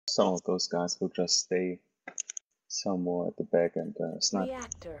Some of those guys will just stay somewhere at the back and snipe.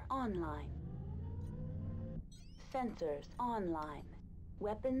 Reactor online. Sensors online.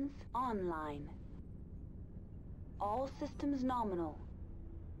 Weapons online. All systems nominal.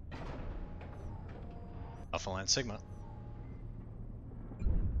 Alpha Line Sigma.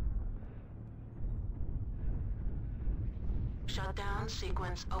 Shutdown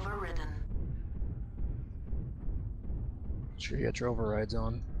sequence overridden. Sure you got your overrides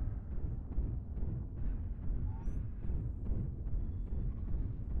on.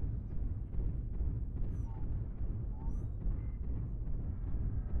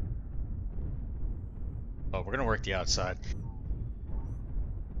 Oh, we're gonna work the outside.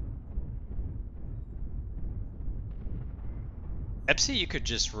 Epsi, you could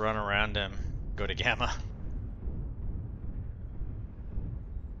just run around him, go to Gamma.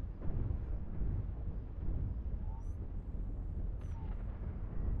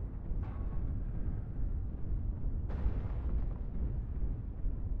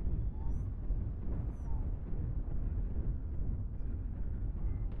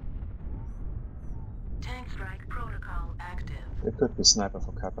 Tank strike protocol active. It could be sniper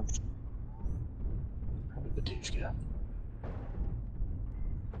for Kappa. Probably Batushka.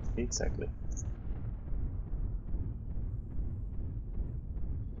 Exactly.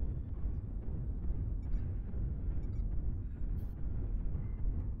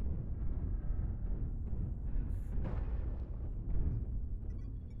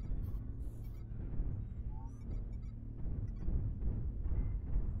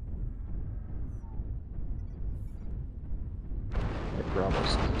 Bravo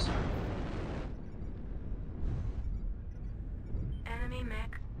sees. Enemy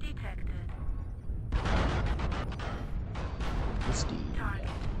mech detected. Target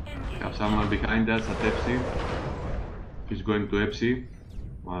engaged. Have someone behind us at FC. He's going to FC.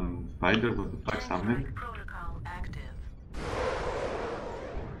 One spider, what the fuck's Tank happening? strike protocol active.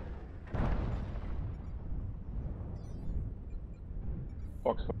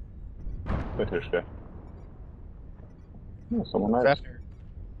 Fox. Batushka. Oh, someone else. Grafner.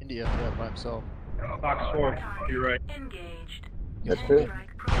 India, yeah, by himself. Fox 4, you're right. Engaged. That's Tank good.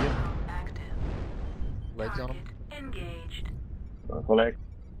 strike protocol active. Legs on him. Target engaged. Collect.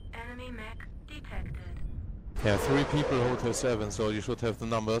 Enemy mech detected. Yeah, 3 people Hotel 7, so you should have the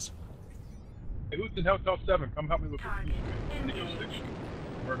numbers. Hey, who's in Hotel 7? Come help me with Target this. engaged.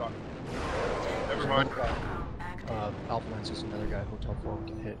 Word on. Tank Never mind. strike protocol active. Alpha Lance is another guy. Hotel 4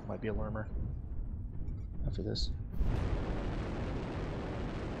 we can hit. Might be a Lermer. After this.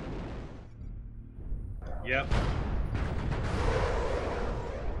 Yep.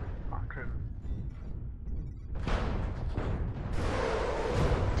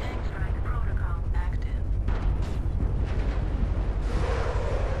 Tank strike protocol active.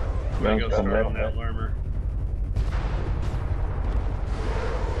 I'm gonna go Well, start on left. that Lermer.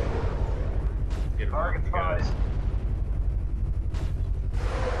 Get him off, you guys.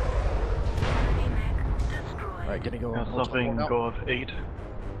 Enemy mech destroyed. Alright, gonna go on Hotel 4 now. 8.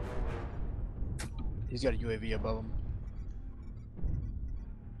 He's got a UAV above him.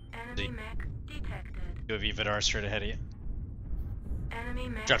 Enemy mech detected. UAV Vidar straight ahead of you. Enemy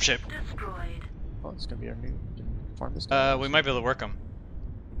mech Dropship. destroyed. Oh, it's gonna be our new. We can farm this guy. We might be able to work him.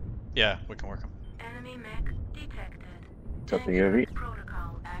 Yeah, we can work him. Enemy mech detected. Got the Tank UAV. strike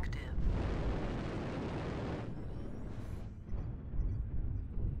protocol active.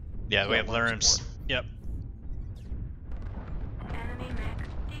 Yeah, we Yeah, have one Lerms. support. Yep. Enemy mech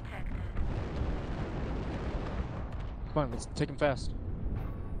detected. Come on, let's take him fast.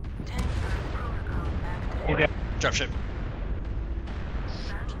 Tank strike protocol active. Dropship.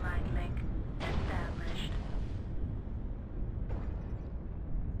 Satellite link established.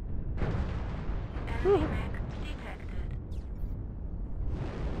 Enemy mech detected.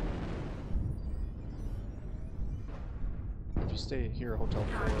 If you stay here, Hotel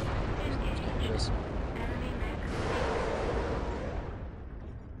 4, Target let's get engaged. this. Enemy mech detected.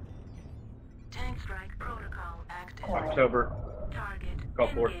 Tank strike protocol active. October. Target Go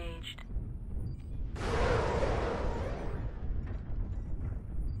for it. engaged.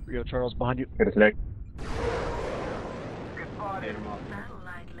 Rio Charles behind you. Get his leg. Get him off.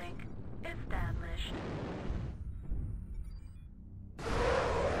 Satellite link established.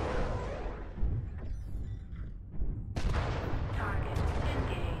 Target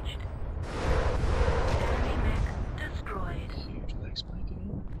engaged. Enemy mech destroyed. Huge leg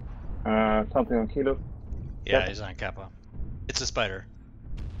spiking. Something on Kilo. Yeah, Yep. he's on Kappa. It's a spider.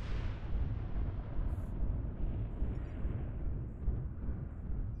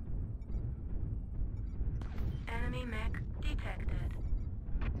 Enemy mech detected.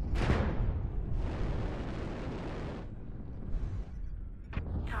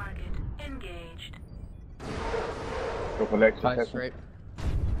 engaged. Go for legs. Tie attack. straight.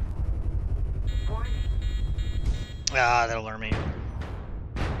 Warning. Ah, that'll lure me.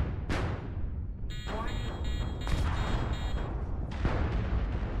 Warning.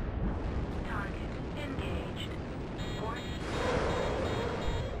 Target engaged. Warning.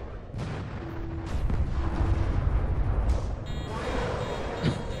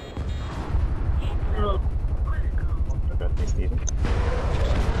 Heat level critical. I got this Steven.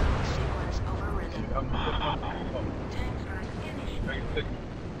 Sequence overridden. Tank strike initiated.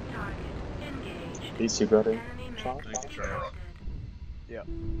 Target engaged. Please, you got it. Enemy mech Charge. detected. Yeah.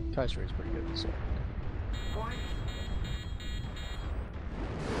 Tie straight's pretty good. So. Warning.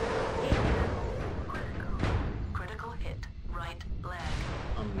 Heat level critical. Critical hit. Right leg.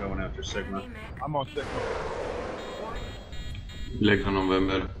 I'm going after Sigma. Enemy mech I'm on Sigma. warning. Electron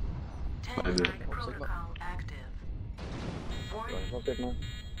November. Tank By the- strike protocol active. Warning. Go for Sigma.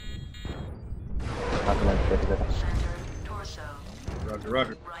 Avalanche, get together. Center torso. Roger,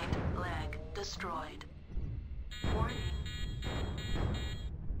 roger. Right leg destroyed. Warning.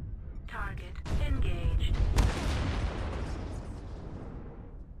 Target engaged.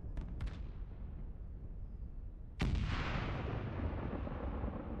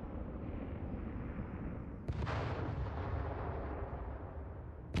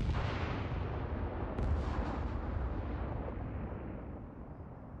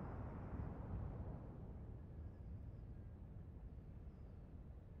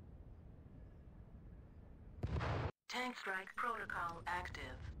 Tank strike protocol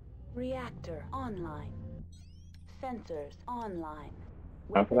active. Reactor online. Sensors online.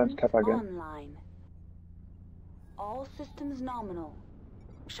 Avalanche, Kappa again. Online. All systems nominal.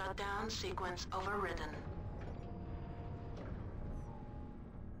 Shutdown sequence overridden.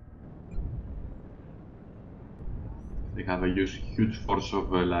 They have a huge force of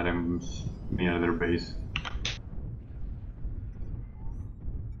LRMs near their base.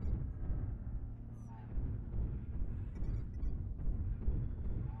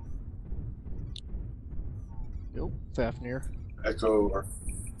 Yo, Fafnir. Echo or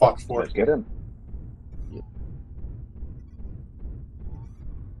Fox 4. Let's get him.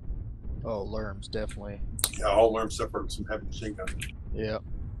 Oh, Lerms, definitely. Yeah, all learn except for some heavy machine gun. Yeah.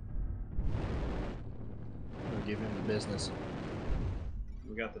 We'll give him the business.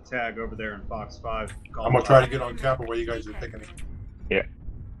 We got the tag over there in Fox 5. I'm gonna try to get on Kappa where you guys are picking it.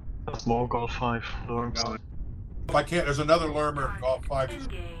 That's more Golf 5 Lawrence. Going. If I can't, there's another Lermer in Golf 5.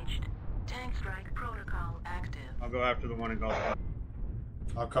 Engaged. Tank strike protocol active. I'll go after the one in Golf 5.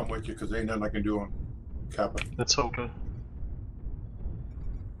 I'll come with you because there ain't nothing I can do on Kappa. That's okay.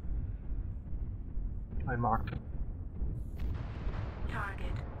 I marked him.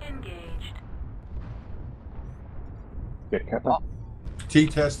 Target engaged. Get Kappa.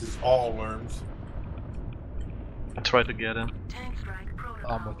 T-test is all Lerms. I try to get him. Tank strike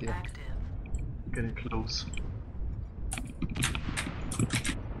protocol I'm with you. active. Getting close.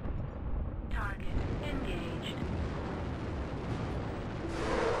 Target engaged.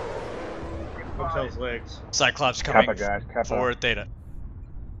 Hotel's legs. Cyclops coming Kappa, guys. Kappa. forward Theta.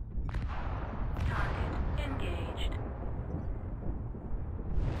 Target engaged.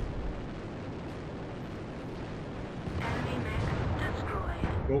 Enemy mech destroyed.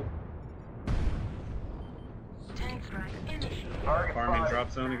 Go. Tank strike initiated. Farming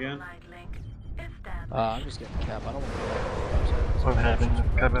drop zone again. Light link established. I'm just getting Cap. I don't want to go. I'm having a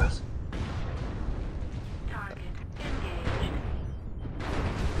Kappa. Target engaged.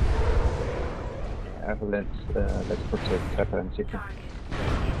 Avalanche, let's protect Kappa and Sigma. Target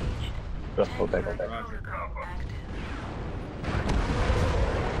engaged. Just hold back on that. Roger. Protocol active.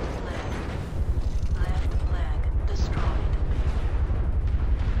 Left leg destroyed.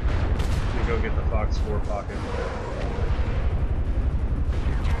 We go get the Fox 4 pocket.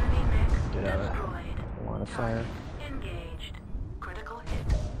 Enemy mech Get out of it. destroyed. Line of fire. Engaged. Critical hit.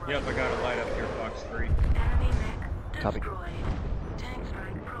 Yep, I got a light up here, Fox 3. Enemy mech Copy. destroyed. Tank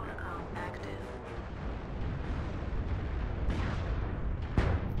strike protocol active.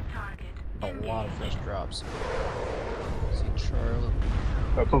 Target A lot of engaged. fresh drops. See Charlie.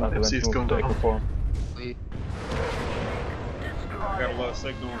 Oops, Oh, Avalanche FC's moved going to down. Echo 4. Lee. Destroyed. Got a low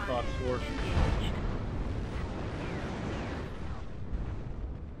signal in Fox 4. Engaged.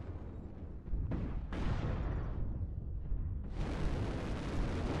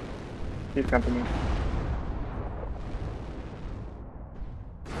 He's company.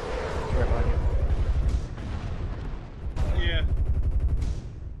 Right behind you. Yeah.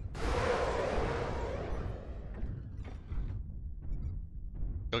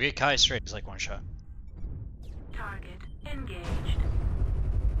 Go get Kai straight. It's like one shot. Target engaged.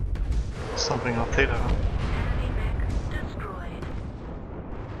 Something up there. Enemy mech destroyed.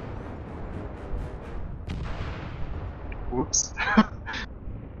 Whoops.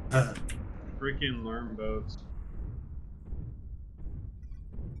 Freaking Lerm boats.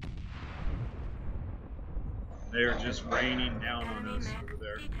 They're just raining down on Enemy us mech over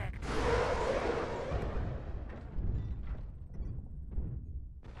there. detected.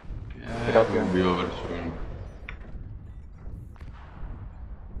 Yeah, it will be over soon.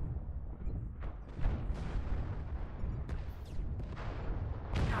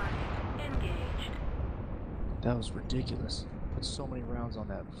 Target engaged. That was ridiculous. Put so many rounds on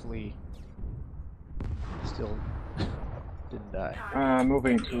that flea. Still didn't die. Target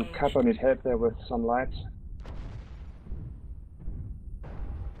Moving to engaged. Kappa mid-head there with some lights.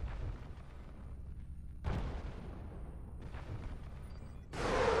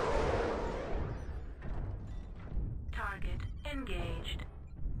 Target engaged.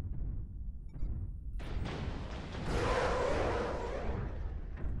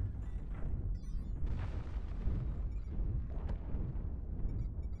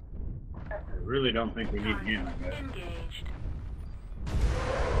 I really don't think we need him. Target engaged.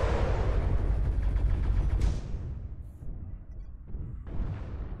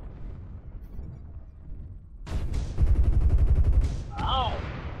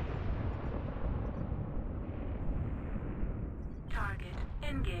 Target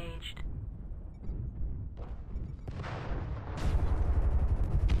engaged.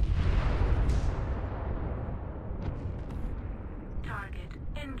 Target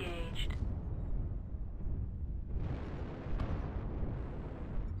engaged.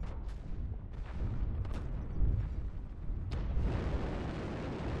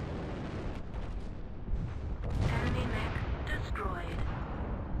 Enemy mech destroyed.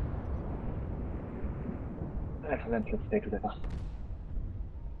 Excellent, let's stay together.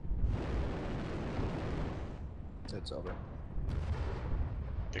 It's over.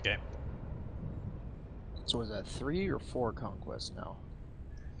 Good game. So is that 3 or 4 conquests now?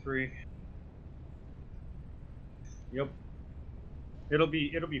 3. Yep. It'll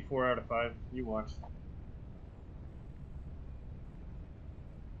be 4 out of 5. You watch.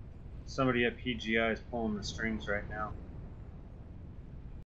 Somebody at PGI is pulling the strings right now.